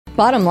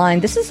Bottom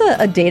line, this is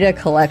a data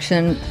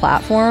collection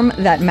platform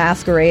that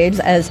masquerades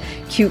as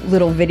cute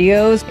little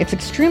videos. It's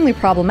extremely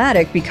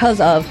problematic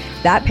because of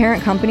that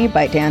parent company,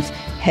 ByteDance,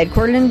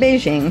 headquartered in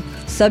Beijing,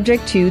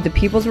 subject to the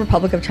People's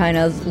Republic of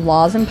China's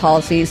laws and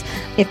policies.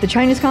 If the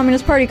Chinese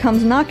Communist Party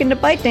comes knocking to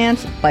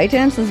ByteDance,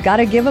 ByteDance has got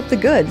to give up the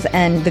goods.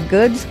 And the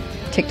goods,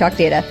 TikTok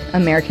data,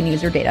 American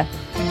user data.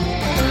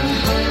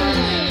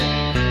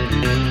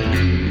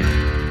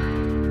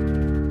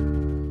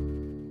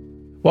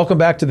 Welcome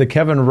back to the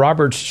Kevin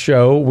Roberts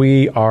Show.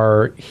 We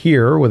are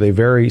here with a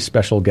very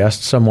special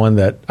guest, someone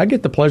that I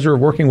get the pleasure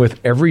of working with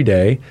every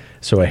day,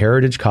 so a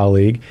Heritage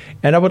colleague.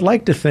 And I would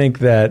like to think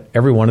that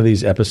every one of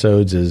these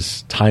episodes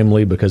is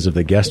timely because of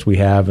the guest we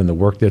have and the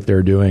work that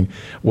they're doing,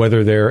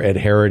 whether they're at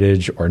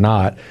Heritage or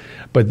not.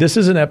 But this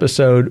is an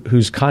episode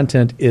whose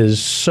content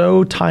is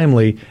so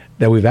timely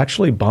that we've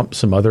actually bumped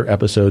some other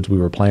episodes we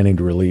were planning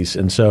to release.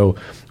 And so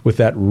with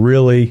that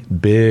really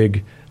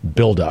big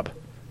buildup,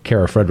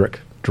 Kara Frederick,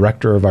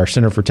 Director of our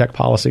Center for Tech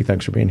Policy.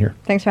 Thanks for being here.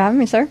 Thanks for having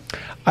me, sir.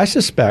 I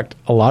suspect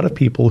a lot of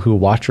people who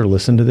watch or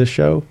listen to this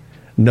show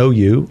know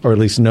you, or at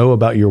least know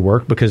about your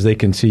work, because they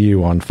can see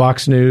you on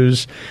Fox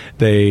News.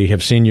 They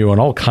have seen you on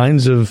all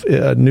kinds of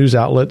news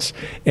outlets.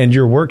 And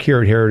your work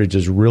here at Heritage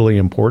is really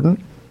important.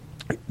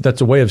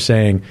 That's a way of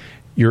saying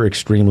you're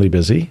extremely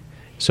busy.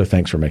 So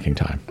thanks for making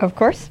time. Of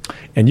course.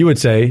 And you would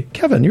say,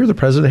 Kevin, you're the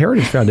president of the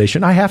Heritage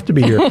Foundation. I have to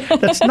be here.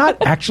 That's not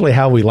actually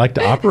how we like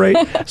to operate.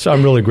 So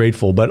I'm really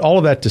grateful. But all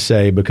of that to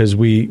say, because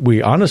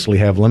we honestly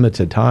have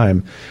limited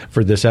time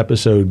for this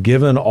episode,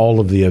 given all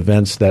of the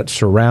events that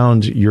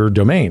surround your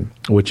domain,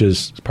 which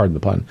is, pardon the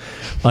pun,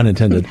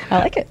 unintended. I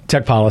like it.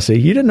 Tech policy.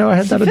 You didn't know I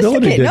had that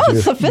ability, did you?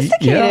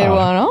 Sophisticated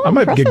one. Oh, I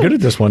might get good at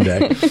this one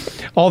day.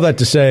 All that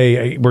to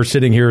say, we're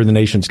sitting here in the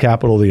nation's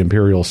capital, the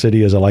Imperial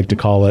City, as I like to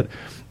call it.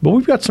 But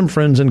we've got some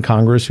friends in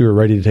Congress who are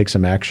ready to take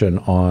some action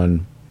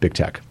on big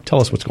tech.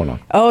 Tell us what's going on.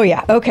 Oh,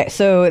 yeah. Okay.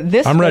 So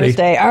this I'm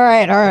Thursday. Ready. All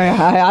right.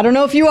 I don't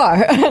know if you are.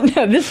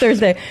 No, this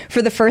Thursday,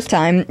 for the first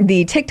time,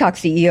 the TikTok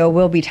CEO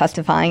will be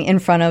testifying in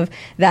front of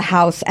the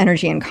House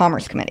Energy and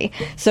Commerce Committee.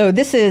 So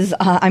this is,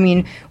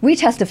 we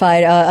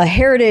testified, a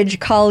Heritage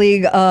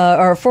colleague,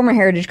 or a former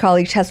Heritage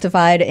colleague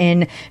testified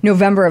in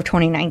November of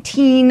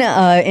 2019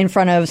 in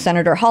front of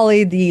Senator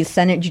Hawley, the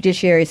Senate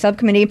Judiciary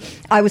Subcommittee.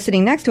 I was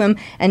sitting next to him,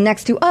 and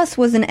next to us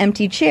was an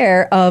empty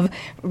chair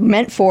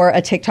meant for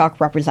a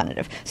TikTok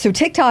representative. So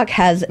TikTok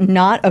has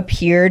not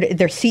appeared,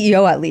 their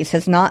CEO at least,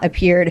 has not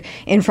appeared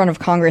in front of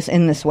Congress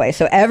in this way.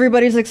 So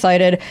everybody's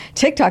excited.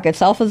 TikTok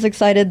itself is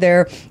excited.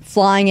 They're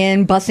flying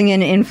in, bussing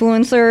in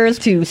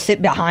influencers to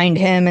sit behind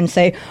him and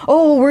say,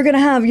 oh, we're going to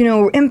have,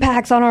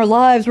 impacts on our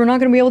lives. We're not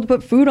going to be able to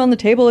put food on the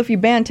table if you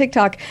ban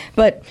TikTok.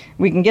 But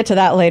we can get to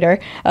that later.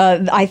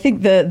 I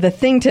think the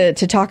thing to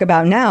talk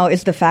about now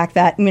is the fact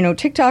that,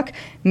 TikTok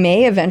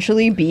may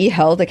eventually be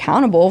held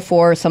accountable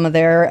for some of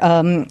their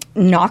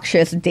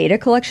noxious data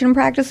collection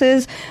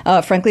practices.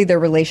 Frankly, their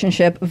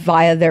relationship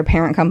via their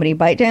parent company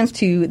ByteDance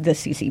to the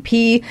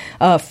CCP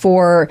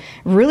for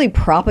really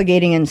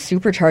propagating and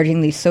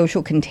supercharging these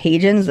social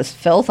contagions, this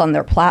filth on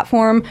their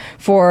platform,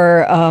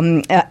 for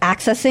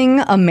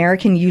accessing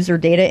American user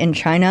data in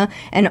China,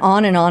 and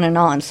on and on and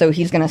on. So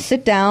he's going to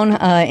sit down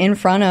in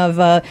front of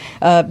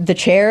the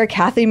chair,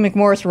 Kathy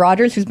McMorris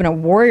Rogers, who's been a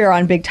warrior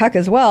on big tech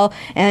as well,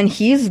 and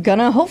he's going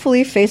to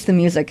hopefully face the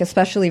music,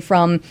 especially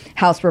from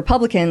House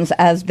Republicans,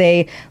 as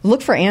they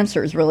look for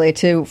answers really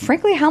to,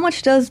 frankly, how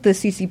much does the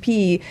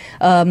CCP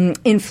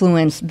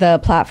influence the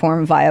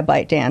platform via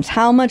ByteDance?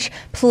 How much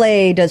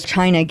play does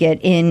China get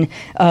in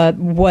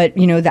what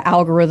the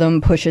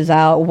algorithm pushes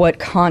out, what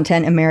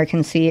content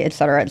Americans see, et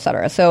cetera, et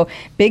cetera. So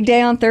big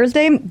day on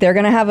Thursday. They're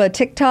going to have a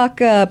TikTok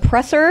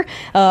presser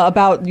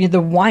about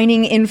the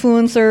whining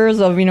influencers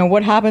of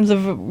what happens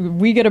if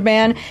we get a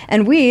ban,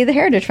 and we, the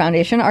Heritage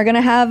Foundation, are going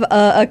to have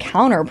a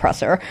counter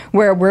presser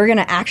where we're going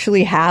to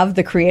actually have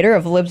the creator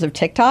of Libs of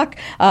TikTok,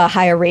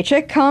 Haya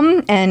Rachik,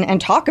 come and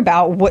talk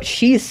about what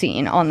she's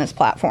seen on this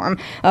platform.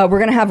 We're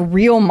going to have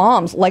real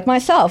moms like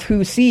myself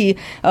who see,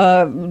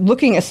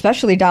 looking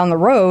especially down the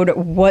road,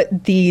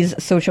 what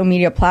these social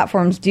media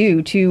platforms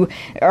do to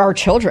our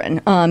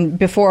children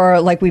before,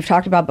 like we've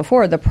talked about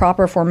before, the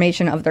proper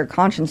formation of their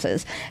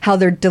consciences, how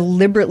they're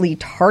deliberately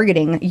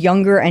targeting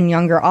younger and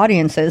younger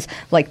audiences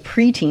like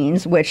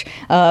preteens, which,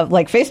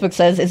 like Facebook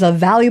says, is a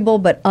valuable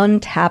but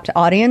untapped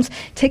audience.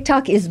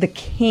 TikTok is the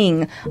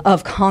king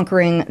of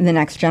conquering the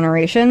next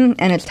generation,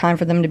 and it's time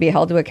for them to be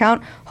held to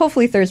account.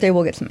 Hopefully Thursday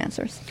we'll get some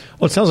answers.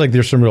 Well, it sounds like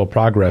there's some real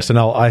progress, and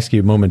I'll ask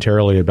you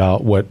momentarily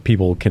about what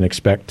people can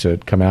expect to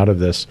come out of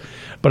this.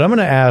 But I'm going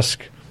to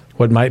ask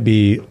what might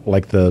be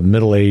like the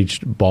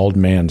middle-aged bald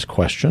man's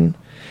question.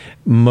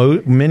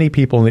 Many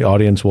people in the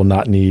audience will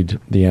not need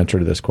the answer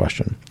to this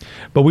question.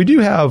 But we do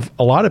have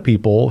a lot of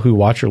people who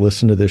watch or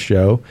listen to this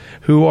show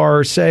who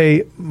are,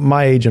 say,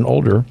 my age and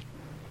older,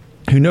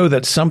 who know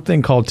that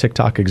something called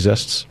TikTok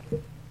exists.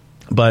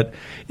 But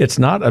it's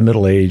not a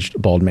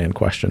middle-aged bald man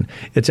question.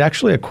 It's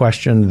actually a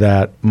question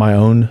that my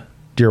own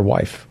dear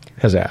wife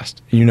has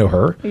asked. You know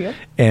her. Yeah.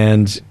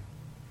 And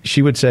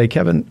she would say,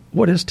 Kevin,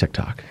 what is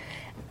TikTok?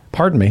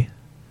 pardon me,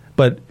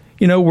 but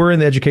we're in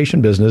the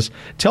education business.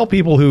 Tell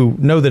people who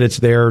know that it's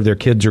there, their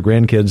kids or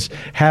grandkids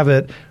have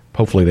it.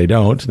 Hopefully they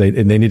don't. They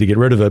need to get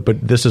rid of it.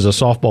 But this is a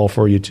softball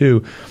for you,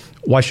 too.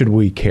 Why should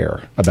we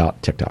care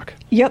about TikTok?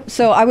 Yep.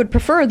 So I would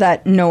prefer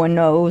that no one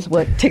knows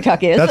what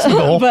TikTok is. That's the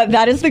goal. But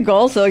that is the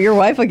goal. So your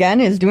wife,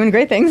 again, is doing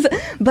great things.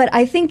 But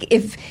I think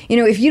if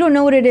you don't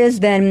know what it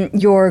is, then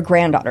your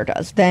granddaughter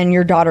does. Then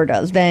your daughter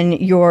does. Then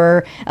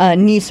your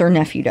niece or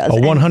nephew does.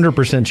 A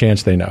 100%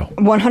 chance they know.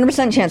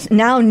 100% chance.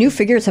 Now new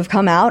figures have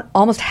come out.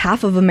 Almost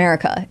half of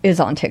America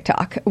is on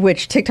TikTok,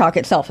 which TikTok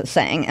itself is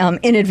saying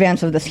in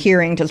advance of this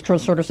hearing to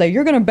sort of say,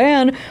 you're going to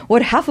ban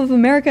what half of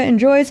America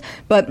enjoys.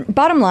 But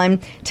bottom line,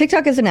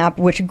 TikTok is an app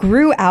which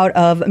grew out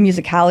of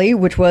Musical.ly,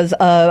 which was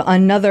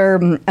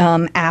another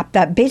app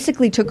that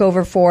basically took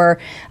over for,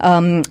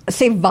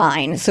 say,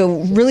 Vine.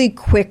 So really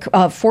quick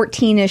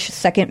 14-ish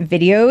second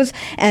videos.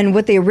 And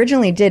what they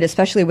originally did,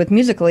 especially with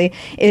Musical.ly,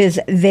 is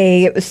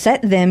they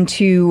set them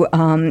to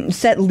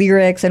set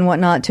lyrics and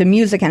whatnot to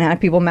music and have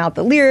people mouth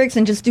the lyrics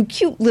and just do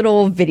cute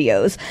little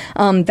videos.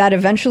 That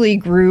eventually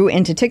grew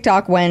into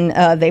TikTok when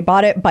they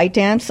bought it.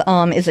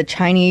 ByteDance is a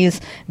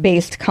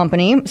Chinese-based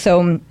company.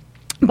 So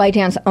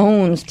ByteDance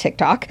owns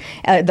TikTok,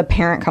 the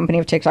parent company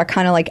of TikTok,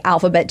 kind of like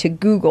Alphabet to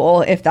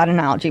Google, if that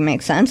analogy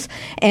makes sense.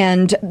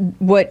 And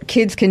what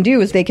kids can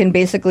do is they can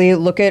basically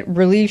look at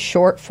really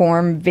short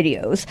form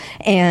videos.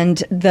 And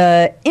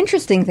the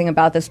interesting thing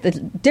about this that's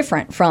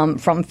different from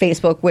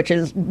Facebook, which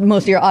is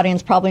most of your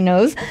audience probably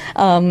knows,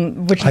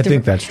 which is I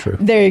think that's true.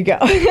 There you go.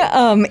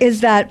 Is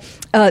that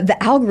the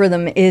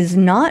algorithm is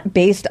not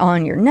based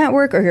on your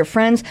network or your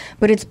friends,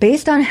 but it's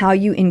based on how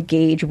you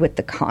engage with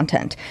the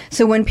content.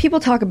 So when people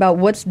talk about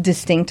what's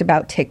distinct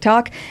about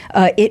TikTok,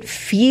 it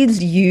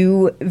feeds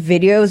you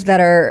videos that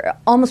are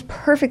almost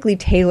perfectly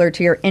tailored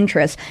to your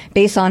interests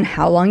based on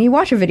how long you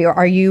watch a video.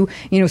 Are you,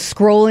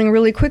 scrolling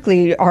really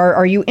quickly?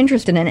 Are you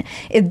interested in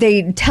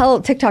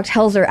it? TikTok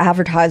tells their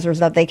advertisers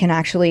that they can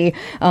actually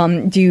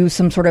do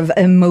some sort of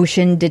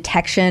emotion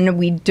detection.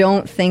 We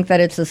don't think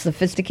that it's as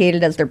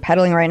sophisticated as they're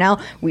peddling right now.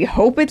 We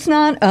hope it's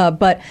not.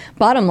 But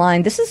bottom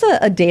line, this is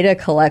a data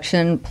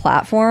collection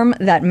platform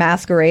that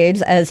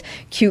masquerades as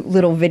cute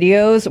little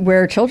videos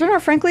where children are,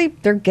 frankly,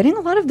 they're getting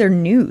a lot of their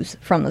news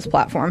from this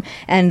platform.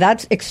 And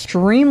that's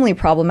extremely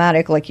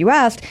problematic. Like you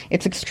asked,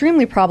 it's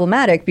extremely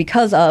problematic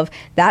because of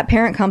that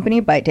parent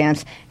company,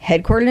 ByteDance,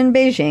 headquartered in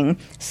Beijing,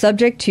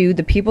 subject to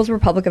the People's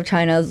Republic of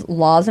China's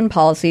laws and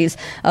policies.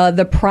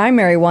 The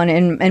primary one,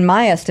 in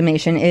my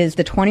estimation, is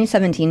the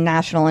 2017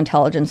 National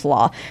Intelligence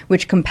Law,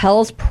 which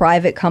compels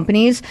private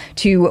companies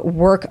to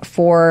work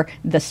for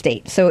the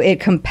state. So it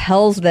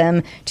compels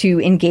them to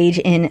engage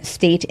in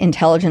state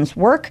intelligence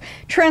work,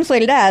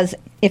 translated as,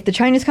 if the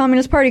Chinese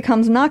Communist Party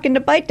comes knocking to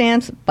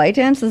ByteDance,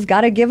 ByteDance has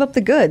got to give up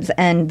the goods.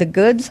 And the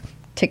goods,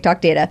 TikTok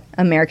data,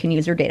 American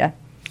user data.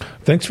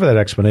 Thanks for that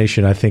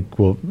explanation. I think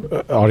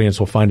audience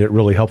will find it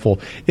really helpful.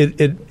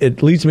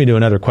 It leads me to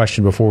another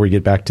question before we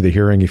get back to the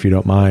hearing, if you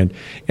don't mind.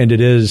 And it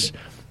is,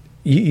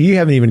 you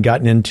haven't even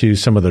gotten into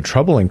some of the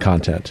troubling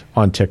content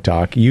on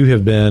TikTok. You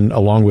have been,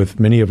 along with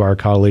many of our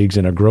colleagues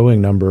and a growing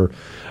number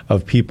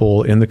of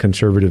people in the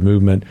conservative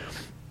movement,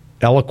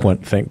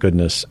 eloquent, thank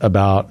goodness,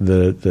 about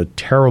the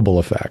terrible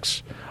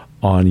effects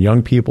on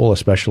young people,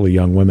 especially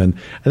young women.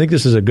 I think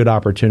this is a good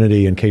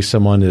opportunity in case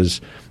someone is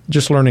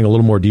just learning a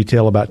little more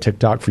detail about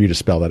TikTok for you to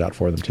spell that out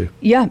for them too.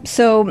 Yeah.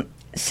 So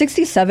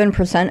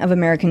 67% of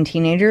American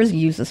teenagers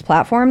use this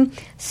platform.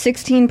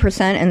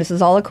 16%, and this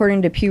is all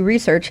according to Pew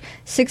Research,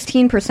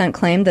 16%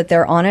 claim that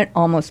they're on it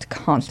almost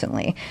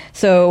constantly.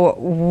 So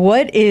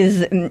what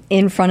is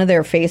in front of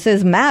their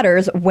faces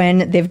matters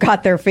when they've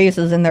got their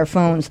faces in their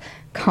phones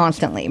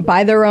constantly,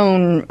 by their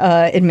own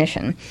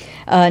admission.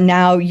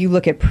 Now you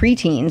look at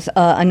preteens,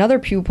 another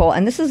Pew poll,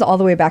 and this is all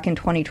the way back in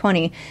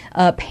 2020,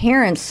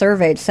 parents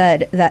surveyed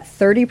said that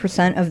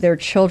 30% of their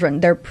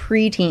children, their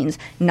preteens,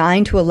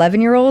 9 to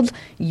 11-year-olds,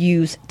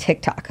 use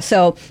TikTok.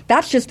 So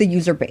that's just the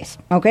user base.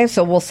 Okay,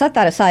 so we'll set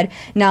that aside.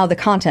 Now the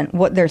content,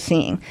 what they're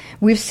seeing.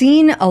 We've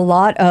seen a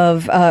lot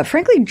of,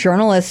 frankly,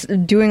 journalists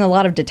doing a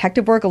lot of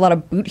detective work, a lot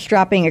of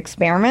bootstrapping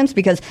experiments,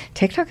 because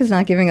TikTok is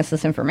not giving us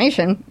this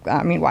information.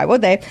 I mean, why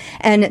would they?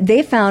 And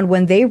they found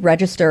when they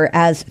register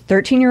as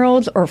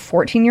 13-year-olds or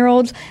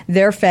 14-year-olds,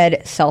 they're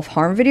fed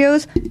self-harm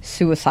videos,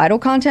 suicidal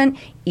content,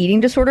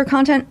 eating disorder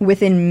content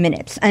within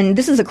minutes. And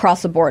this is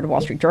across the board. Wall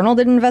Street Journal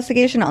did an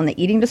investigation on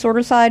the eating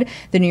disorder side.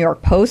 The New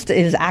York Post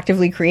is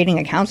actively creating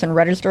accounts and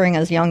registering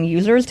as young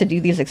users to do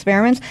these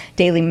experiments.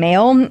 Daily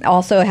Mail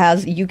also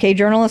has UK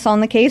journalists on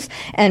the case.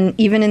 And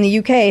even in the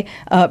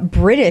UK,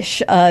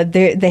 British,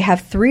 they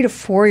have 3 to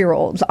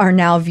 4-year-olds are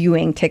now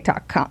viewing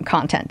TikTok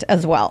content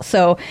as well.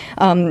 So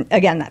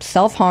again, that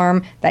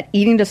self-harm, that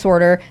eating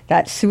disorder,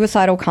 that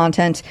suicidal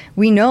content,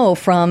 we know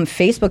from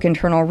Facebook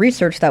internal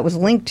research that was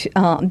linked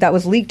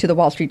leaked to the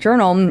Wall Street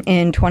Journal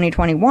in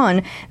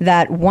 2021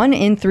 that 1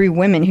 in 3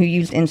 women who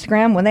used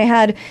Instagram, when they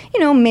had,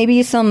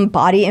 maybe some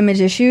body image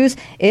issues,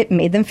 it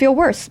made them feel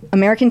worse.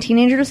 American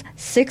teenagers,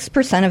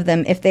 6% of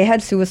them, if they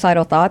had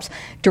suicidal thoughts,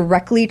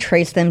 directly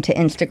traced them to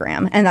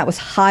Instagram. And that was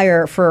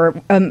higher for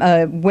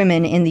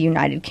women in the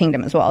United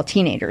Kingdom as well,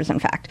 teenagers, in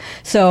fact.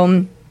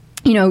 So,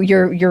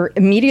 you're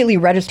immediately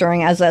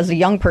registering as a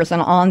young person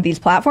on these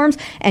platforms,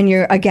 and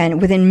you're, again,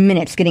 within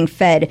minutes getting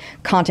fed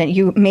content.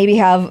 You maybe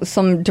have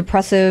some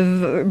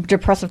depressive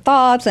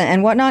thoughts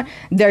and whatnot.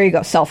 There you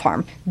go,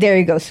 self-harm. There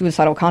you go,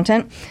 suicidal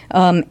content.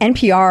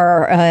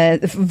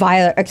 NPR,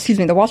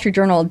 the Wall Street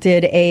Journal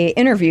did a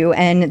interview,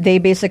 and they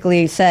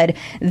basically said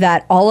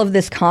that all of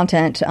this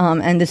content,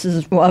 and this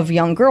is of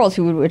young girls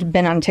who had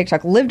been on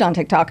TikTok, lived on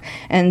TikTok,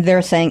 and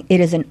they're saying it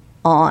is an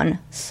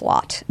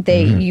onslaught.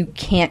 You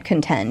can't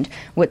contend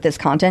with this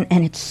content,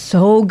 and it's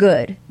so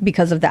good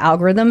because of the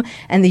algorithm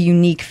and the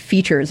unique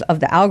features of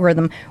the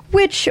algorithm,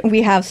 which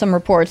we have some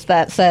reports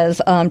that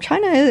says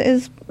China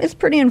is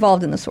pretty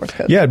involved in the source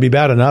code. Yeah, it'd be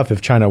bad enough if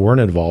China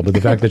weren't involved, but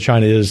the fact that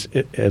China is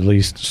at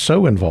least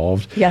so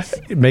involved, yes,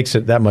 it makes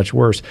it that much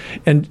worse.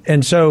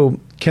 And so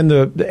can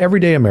the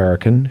everyday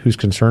American who's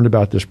concerned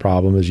about this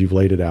problem, as you've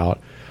laid it out,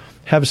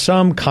 have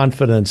some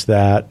confidence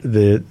that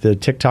the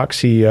TikTok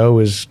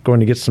CEO is going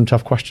to get some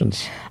tough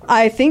questions?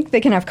 I think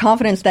they can have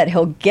confidence that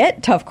he'll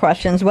get tough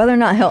questions. Whether or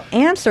not he'll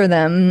answer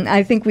them,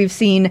 I think we've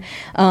seen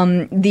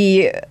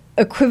the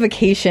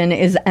equivocation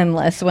is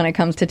endless when it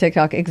comes to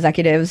TikTok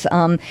executives.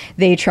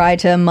 They try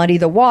to muddy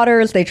the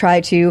waters. They try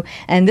to,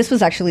 and this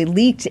was actually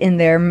leaked in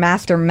their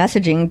master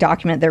messaging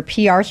document, their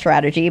PR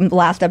strategy,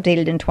 last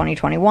updated in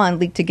 2021,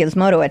 leaked to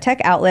Gizmodo, a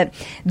tech outlet.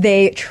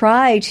 They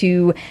try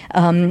to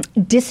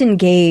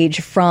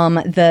disengage from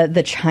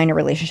the China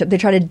relationship. They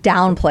try to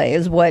downplay,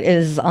 is what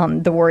is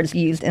the words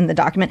used in the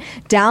document,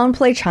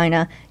 downplay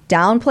China,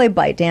 downplay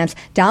ByteDance,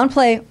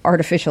 downplay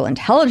artificial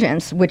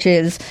intelligence, which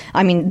is,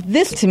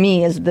 this to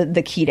me is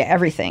the key to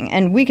everything.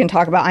 And we can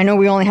talk about, I know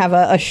we only have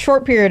a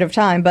short period of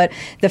time, but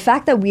the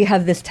fact that we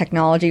have this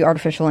technology,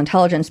 artificial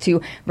intelligence,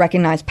 to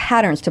recognize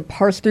patterns, to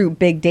parse through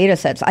big data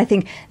sets, I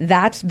think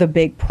that's the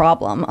big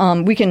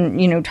problem. We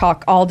can,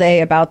 talk all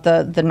day about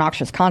the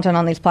noxious content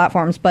on these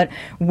platforms, but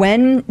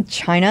when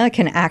China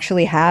can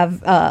actually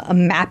have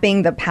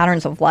mapping the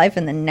patterns of life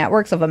and the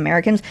networks of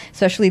Americans,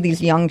 especially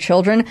these young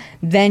children,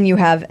 then you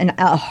have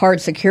a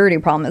hard security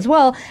problem as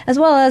well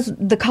as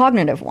the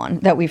cognitive one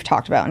that we've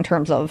talked about in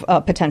terms of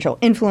potential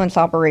influence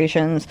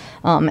operations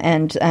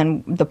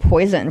and the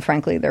poison,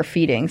 frankly, they're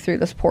feeding through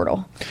this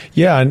portal.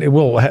 Yeah, and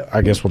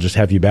I guess we'll just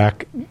have you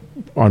back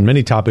on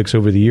many topics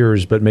over the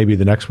years, but maybe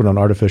the next one on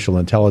artificial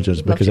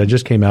intelligence, because I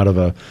just came out of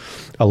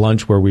a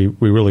lunch where we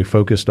really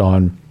focused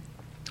on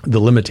the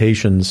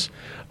limitations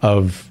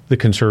of the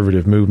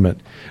conservative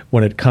movement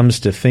when it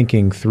comes to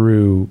thinking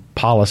through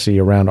policy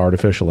around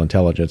artificial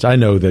intelligence. I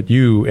know that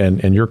you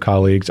and your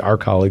colleagues, our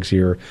colleagues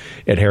here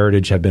at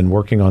Heritage, have been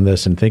working on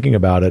this and thinking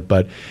about it,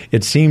 but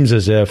it seems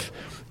as if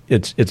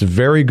it's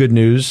very good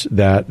news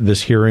that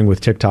this hearing with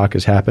TikTok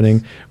is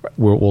happening.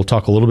 We'll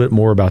talk a little bit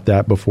more about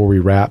that before we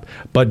wrap,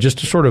 but just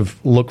to sort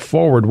of look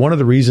forward, one of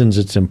the reasons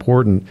it's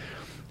important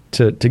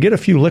to get a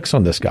few licks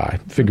on this guy,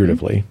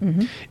 figuratively,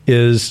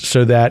 is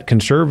so that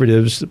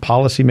conservatives,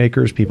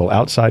 policymakers, people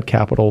outside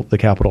the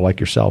Capitol like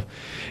yourself,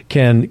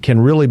 can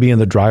really be in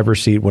the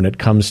driver's seat when it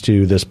comes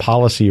to this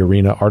policy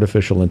arena,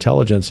 artificial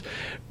intelligence,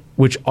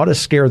 which ought to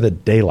scare the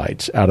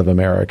daylights out of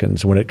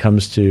Americans when it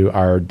comes to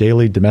our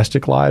daily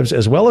domestic lives,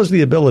 as well as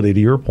the ability, to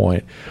your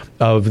point,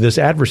 of this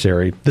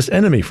adversary, this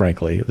enemy,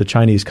 frankly, the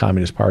Chinese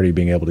Communist Party,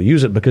 being able to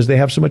use it because they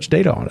have so much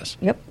data on us.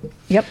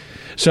 Yep.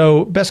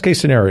 So best case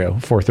scenario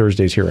for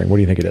Thursday's hearing, what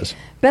do you think it is?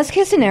 Best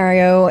case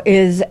scenario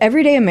is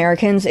everyday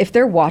Americans, if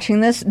they're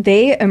watching this,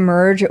 they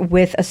emerge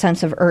with a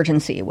sense of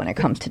urgency when it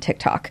comes to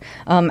TikTok.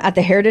 At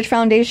the Heritage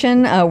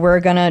Foundation, we're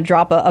going to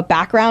drop a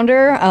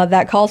backgrounder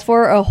that calls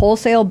for a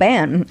wholesale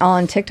ban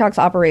on TikTok's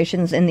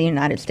operations in the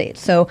United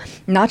States. So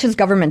not just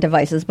government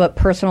devices, but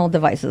personal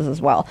devices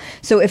as well.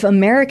 So if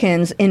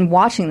Americans in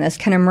watching this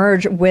can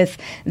emerge with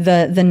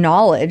the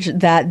knowledge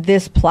that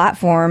this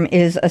platform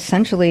is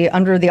essentially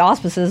under the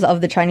auspices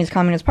of the Chinese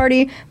Communist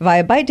Party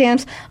via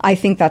ByteDance, I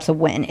think that's a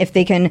win. If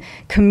they can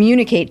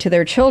communicate to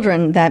their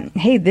children that,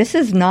 hey, this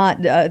is not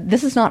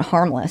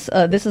harmless.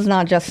 This is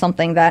not just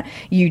something that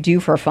you do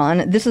for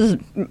fun. This is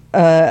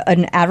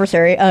an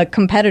adversary, a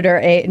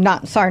competitor,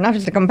 not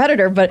just a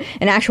competitor, but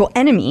an actual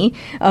enemy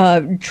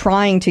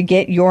trying to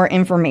get your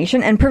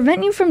information and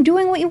prevent you from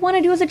doing what you want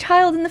to do as a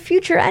child in the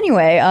future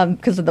anyway,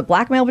 because of the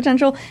blackmail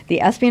potential, the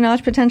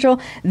espionage potential,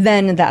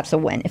 then that's a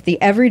win. If the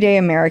everyday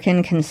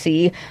American can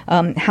see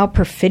how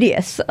perfidious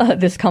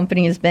this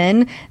company has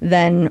been,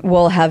 then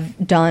we'll have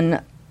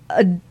done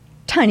a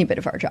tiny bit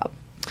of our job.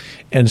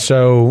 And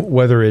so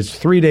whether it's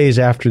 3 days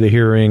after the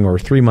hearing or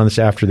 3 months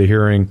after the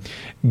hearing,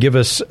 give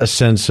us a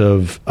sense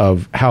of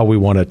how we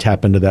want to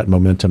tap into that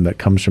momentum that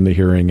comes from the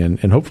hearing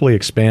and hopefully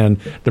expand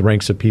the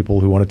ranks of people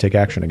who want to take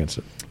action against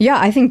it. Yeah,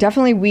 I think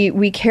definitely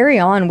we carry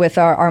on with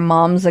our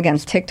Moms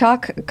Against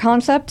TikTok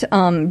concept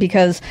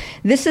because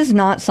this is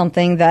not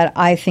something that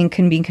I think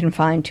can be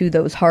confined to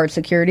those hard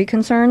security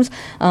concerns.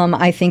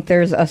 I think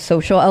there's a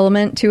social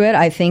element to it.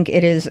 I think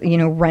it is,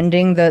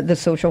 rending the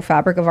social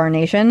fabric of our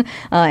nation,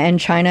 and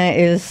China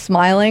is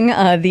smiling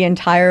the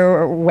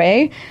entire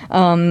way.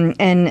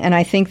 And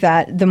I think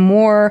that the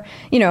more,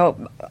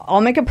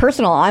 I'll make it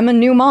personal. I'm a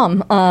new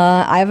mom.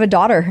 I have a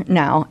daughter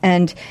now,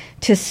 and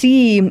to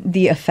see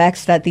the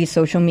effects that these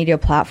social media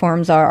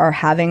platforms are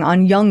having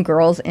on young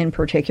girls in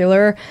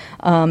particular,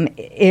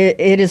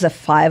 it is a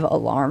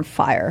 5-alarm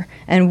fire.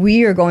 And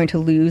we are going to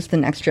lose the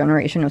next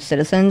generation of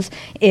citizens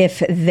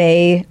if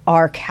they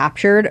are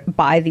captured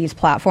by these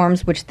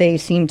platforms, which they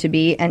seem to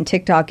be. And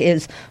TikTok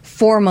is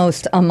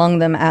foremost among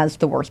them as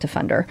the worst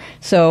offender.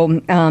 So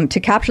to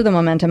capture the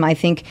momentum, I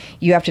think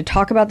you have to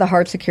talk about the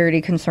hard security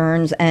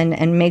concerns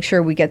and make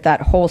sure we get that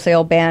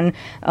wholesale ban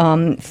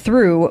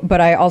through. But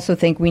I also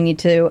think we need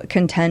to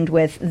contend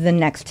with the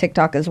next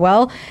TikTok as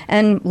well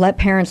and let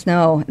parents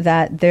know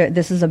that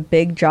this is a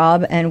big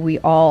job and we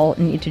all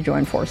need to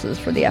join forces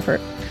for the effort.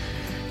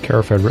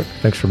 Kara Frederick,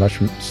 thanks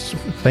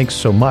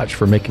so much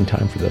for making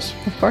time for this.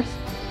 Of course.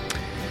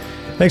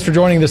 Thanks for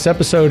joining this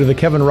episode of The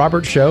Kevin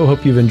Roberts Show.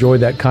 Hope you've enjoyed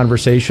that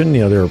conversation.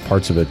 There are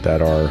parts of it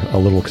that are a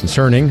little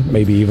concerning,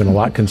 maybe even a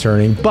lot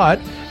concerning, but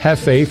have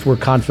faith. We're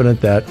confident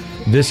that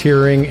this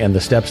hearing and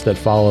the steps that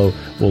follow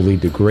will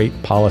lead to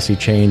great policy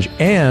change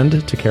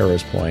and, to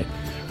Kara's point,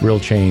 real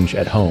change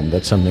at home.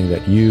 That's something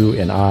that you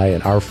and I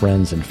and our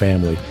friends and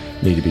family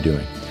need to be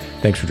doing.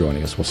 Thanks for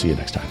joining us. We'll see you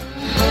next time.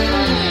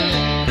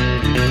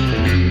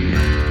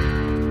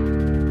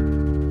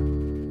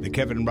 The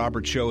Kevin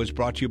Roberts Show is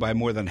brought to you by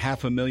more than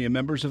 500,000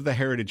 members of the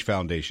Heritage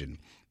Foundation.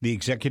 The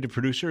executive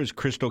producer is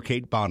Crystal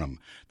Kate Bonham.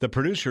 The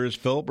producer is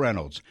Philip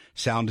Reynolds.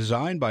 Sound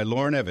design by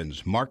Lauren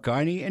Evans, Mark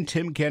Guiney, and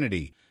Tim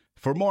Kennedy.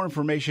 For more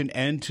information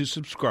and to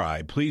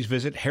subscribe, please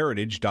visit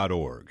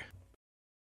heritage.org.